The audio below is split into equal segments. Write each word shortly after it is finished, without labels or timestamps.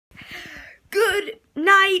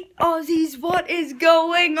Alright, Aussies, what is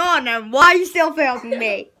going on? And why are you still filming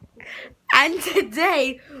me? And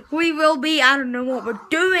today, we will be, I don't know what we're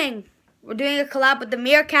doing. We're doing a collab with the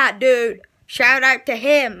Meerkat dude. Shout out to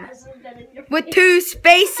him. With 2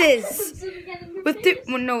 spaces. With two,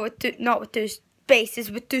 well, no, not with 2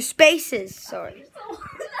 spaces, with 2 spaces, sorry.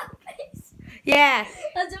 Yeah.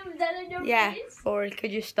 Yeah, Rory,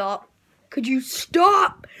 could you stop? Could you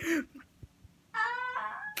stop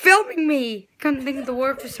filming me? Couldn't think of the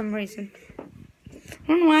word for some reason. I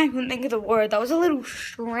don't know why I couldn't think of the word. That was a little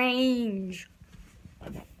strange.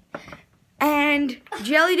 And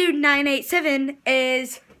JellyDude987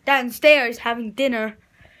 is downstairs having dinner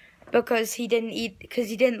because he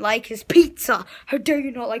didn't like his pizza. How dare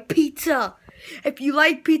you not like pizza? If you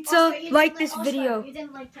like pizza, like this video. You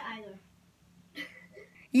didn't like it either.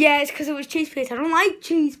 Yeah, it's because it was cheese pizza. I don't like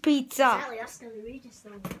cheese pizza. Exactly, that's still outrageous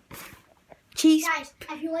though. Cheese. Guys,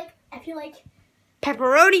 if you like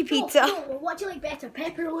Pepperoni pizza. No, what do you like better,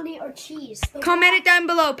 pepperoni or cheese? Comment it down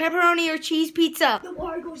below. Pepperoni or cheese pizza. The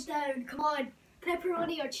water goes down. Come on,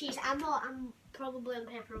 pepperoni or cheese? I'm probably on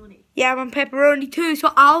pepperoni. Yeah, I'm on pepperoni too.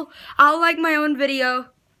 So I'll like my own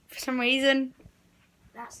video for some reason.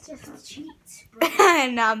 That's just a cheat, bro.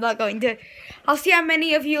 No, I'm not going to. I'll see how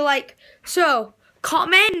many of you like. So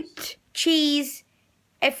comment cheese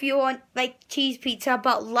if you want like cheese pizza,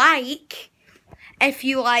 but like if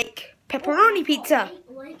you like pepperoni pizza.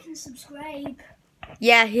 Like and subscribe.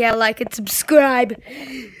 Yeah, like and subscribe.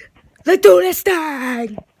 Let's do this thing.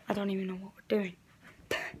 I don't even know what we're doing.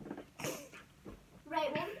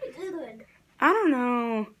 Right, what are we doing? I don't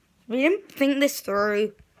know. We didn't think this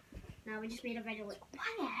through. No, we just made a video like, what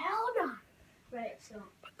the hell now? Right, so.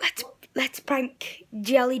 Let's prank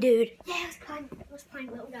Jelly Dude. Yeah, let's prank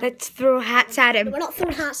little guy. Let's throw hats at him. We're not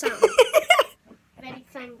throwing hats at him. Very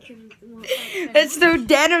thanking. Let's throw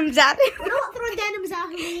denims at him. We're not throwing denims at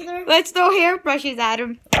him either. Let's throw hairbrushes at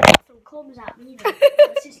him. We're not throwing combs at me either.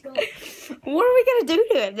 Let's just go. What are we gonna do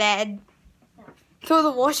to him then? Throw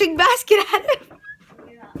the washing basket at him?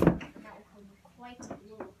 Yeah, that'll come quite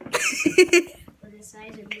low. For the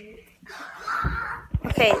size of me.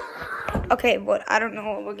 Okay, but I don't know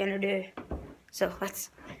what we're gonna do. So I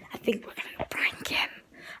think we're gonna prank him.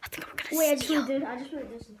 I think we're gonna steal. I just want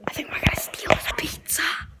this. I think we're gonna steal his pizza.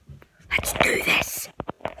 Let's do this.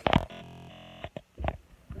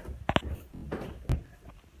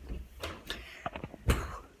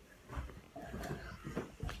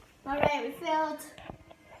 Alright, we failed.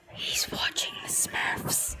 He's watching the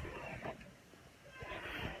Smurfs.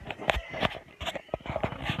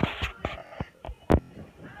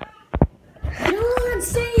 John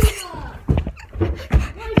Cena!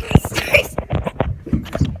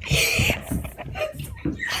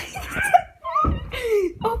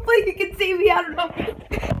 Hopefully you can see me. I don't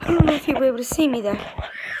know if you'll be able to see me there.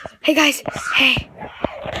 Hey guys, hey.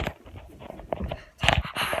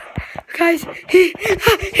 Guys, he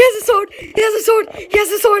has a sword. He has a sword. He has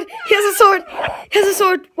a sword. He has a sword. He has a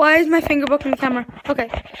sword. Why is my finger blocking the camera? Okay.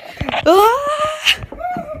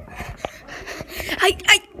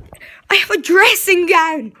 I have a dressing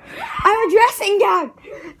gown. I have a dressing gown.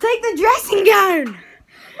 Take the dressing gown.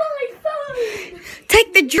 My phone!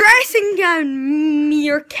 Take the dressing gown,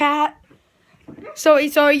 Meerkat. Sorry,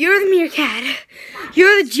 you're the Meerkat.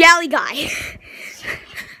 You're the jelly guy.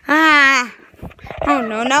 Oh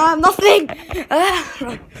no, now I have nothing.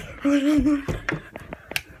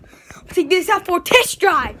 Take this out for a test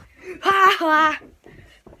drive.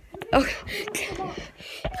 Okay.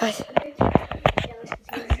 Guys.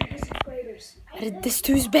 Added this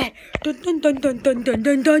to his bed. Dun dun dun dun dun dun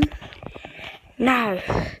dun dun. Now.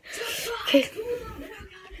 Okay.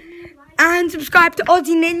 And subscribe to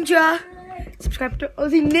Aussie Ninja. Subscribe to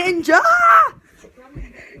Aussie Ninja.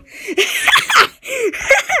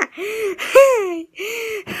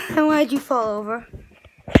 And why'd you fall over?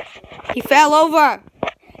 He fell over.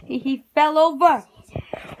 He fell over.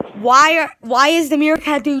 Why is the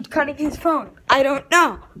Meerkat dude cutting his phone? I don't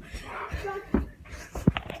know.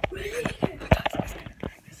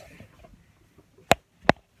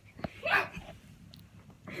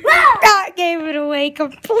 That gave it away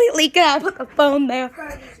completely. Can I put the phone there?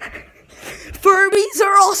 Furbies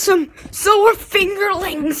are awesome. So are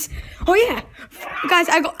fingerlings. Oh yeah, guys,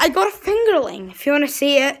 I got a fingerling. If you want to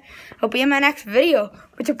see it, it'll be in my next video,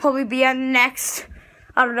 which will probably be out next.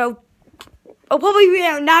 I don't know. It'll probably be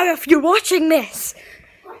out now if you're watching this.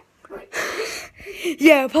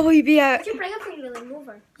 Yeah, it'll probably be out. Did you bring a fingerling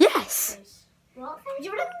over? Yes. Well,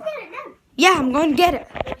 you really gonna get it now? Yeah, I'm going to get it.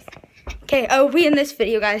 Okay, I'll be in this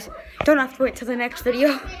video, guys. Don't have to wait till the next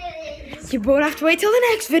video. You won't have to wait till the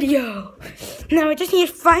next video. Now I just need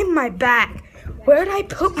to find my bag. Where did I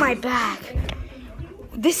put my bag?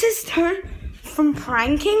 This is turned from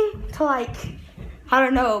pranking to like, I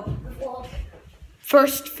don't know,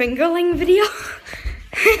 first fingerling video.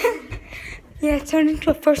 Yeah, it turned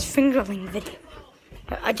into a first fingerling video.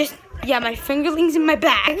 My fingerling's in my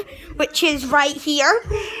bag, which is right here.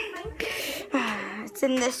 It's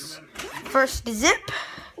in this first zip.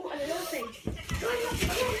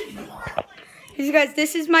 You guys,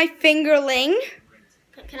 this is my fingerling.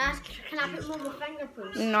 Can I put more of my finger,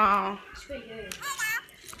 please? No.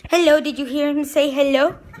 Hello, did you hear him say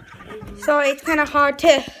hello? Sorry, it's kind of hard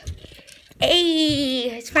to... Hey,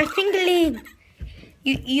 it's my fingerling.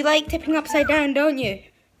 You like tipping upside down, don't you?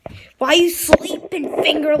 Why are you sleeping,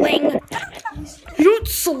 fingerling? You don't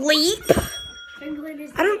sleep.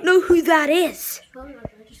 I don't know who that is.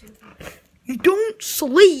 You don't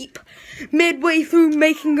sleep midway through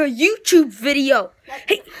making a YouTube video.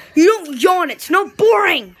 Hey, you don't yawn. It's not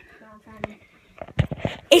boring.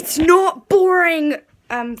 It's not boring,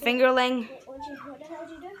 fingerling. What the hell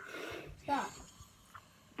did you do? Stop.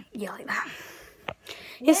 Yeah, like that.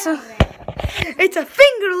 Yes, so it's a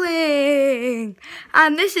fingerling,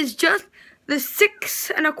 and this is just the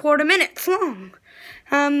 6 1/4 minutes long.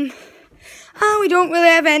 We don't really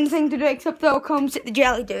have anything to do except throw combs at the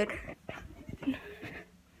jelly dude,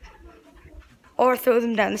 or throw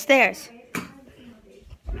them down the stairs.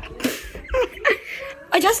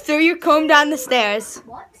 I just threw your comb down the stairs.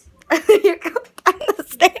 What? Your comb down the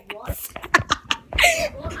stairs.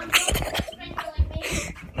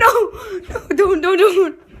 No,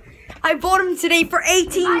 don't. I bought him today for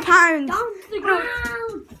 £18. Down to the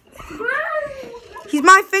ground. He's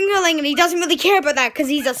my fingerling and he doesn't really care about that because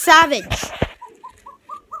he's a savage.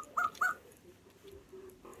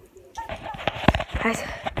 I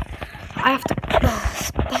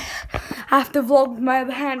have to vlog with my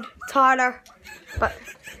other hand. It's harder. But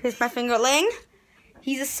here's my fingerling.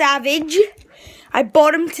 He's a savage. I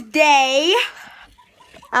bought him today.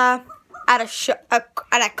 At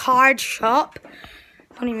a card shop.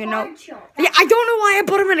 I don't even know. Yeah, I don't know why I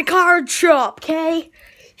bought him in a card shop, okay?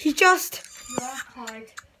 He's just... You're a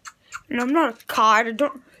card. No, I'm not a card. I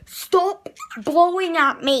don't... Stop blowing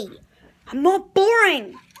at me. I'm not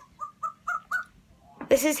boring.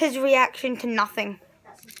 This is his reaction to nothing.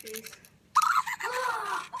 That's his face.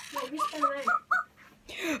 Wait, we spin around.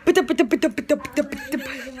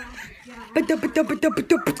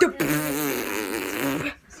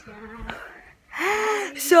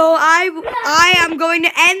 So I am going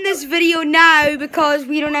to end this video now because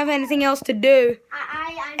we don't have anything else to do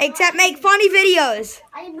except make funny videos.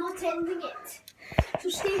 I am not ending it. So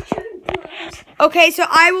stay tuned. Okay, so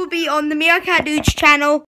I will be on the Meerkat Dudes channel